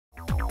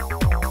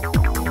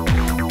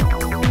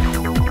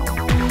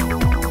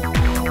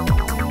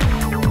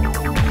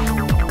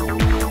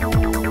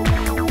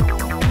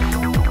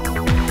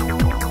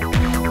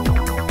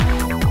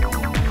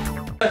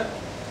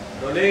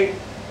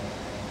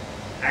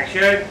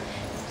Action.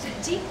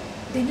 रज्जी,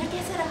 dinner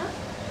कैसा रहा?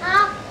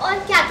 हाँ, और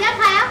क्या क्या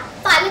खाया?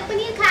 पालक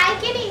पनीर खाया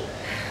कि नहीं?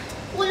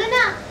 बोलो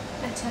ना।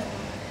 अच्छा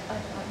और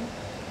भाभी,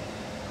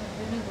 हम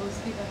दोनों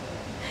दोस्त भी बन गए।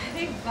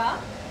 अरे वाह,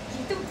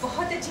 ये तो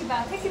बहुत अच्छी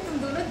बात है कि तुम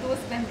दोनों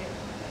दोस्त बन गए।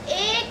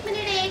 एक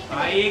मिनट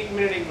हाँ एक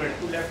मिनट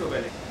तू लेफ्ट हो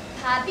पहले।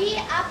 भाभी,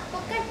 आप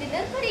पक्का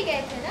डिनर पर ही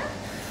गए थे ना?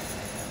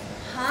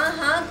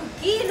 हाँ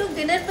कुकी, ये लोग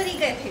डिनर पर ही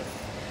गए थे।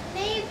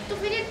 नहीं तो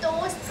फिर ये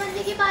दोस्त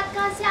बनने की बात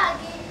कहाँ से आ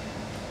गई?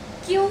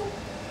 क्यों,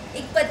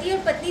 एक पति और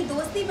पत्नी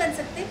दोस्त नहीं बन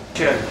सकते?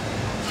 चल।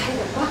 हाय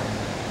रब्बा,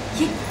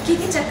 ये कुकी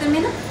के चक्कर में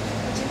ना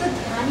मुझे तो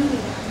ध्यान ही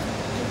नहीं रहा।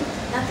 ये तो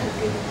कितना थक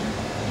गई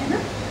है ना?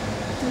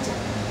 तू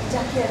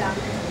जाके आराम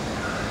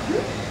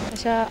कर।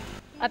 अच्छा,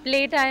 आप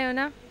लेट आए हो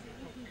ना,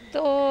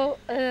 तो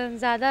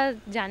ज़्यादा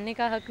जानने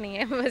का हक नहीं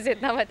है। बस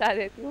इतना बता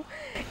देती हूँ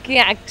कि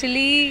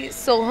एक्चुअली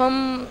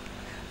सोहम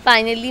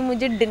फाइनली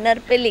मुझे डिनर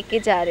पे लेके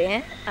जा रहे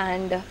हैं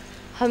एंड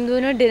हम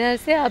दोनों डिनर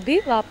से अभी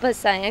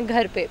वापस आए हैं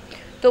घर पे।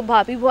 तो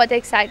भाभी बहुत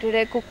एक्साइटेड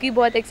है, कुकी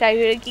बहुत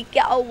एक्साइटेड है कि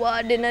क्या हुआ,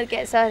 डिनर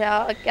कैसा रहा,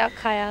 क्या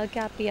खाया,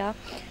 क्या पिया।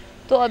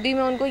 तो अभी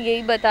मैं उनको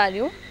यही बता रही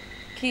हूँ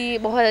कि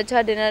बहुत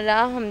अच्छा डिनर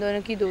रहा, हम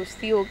दोनों की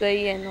दोस्ती हो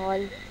गई एंड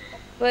ऑल।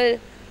 पर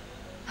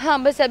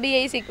हाँ, बस अभी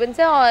यही सीक्वेंस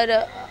है और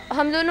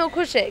हम दोनों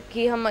खुश है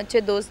कि हम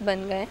अच्छे दोस्त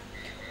बन गए।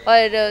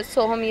 और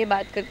सोहम ये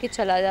बात करके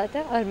चला जाता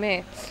है और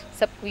मैं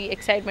सबकी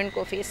एक्साइटमेंट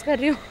को फेस कर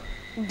रही हूँ।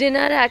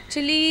 डिनर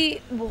एक्चुअली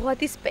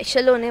बहुत ही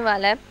स्पेशल होने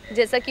वाला है।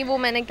 जैसा कि वो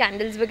मैंने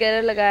कैंडल्स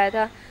वगैरह लगाया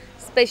था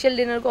स्पेशल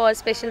डिनर को और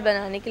स्पेशल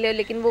बनाने के लिए,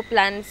 लेकिन वो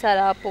प्लान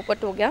सारा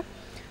पोपट हो गया।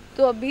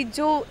 तो अभी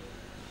जो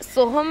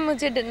सोहम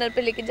मुझे डिनर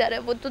पे लेके जा रहा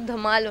है वो तो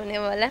धमाल होने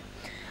वाला है।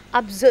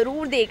 आप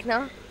ज़रूर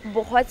देखना,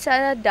 बहुत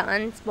सारा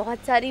डांस,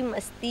 बहुत सारी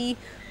मस्ती,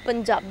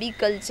 पंजाबी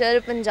कल्चर,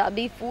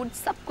 पंजाबी फूड,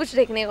 सब कुछ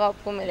देखने को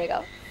आपको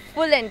मिलेगा।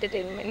 Full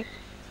entertainment.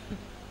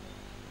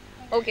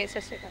 ओके, सत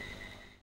श्री अकाल।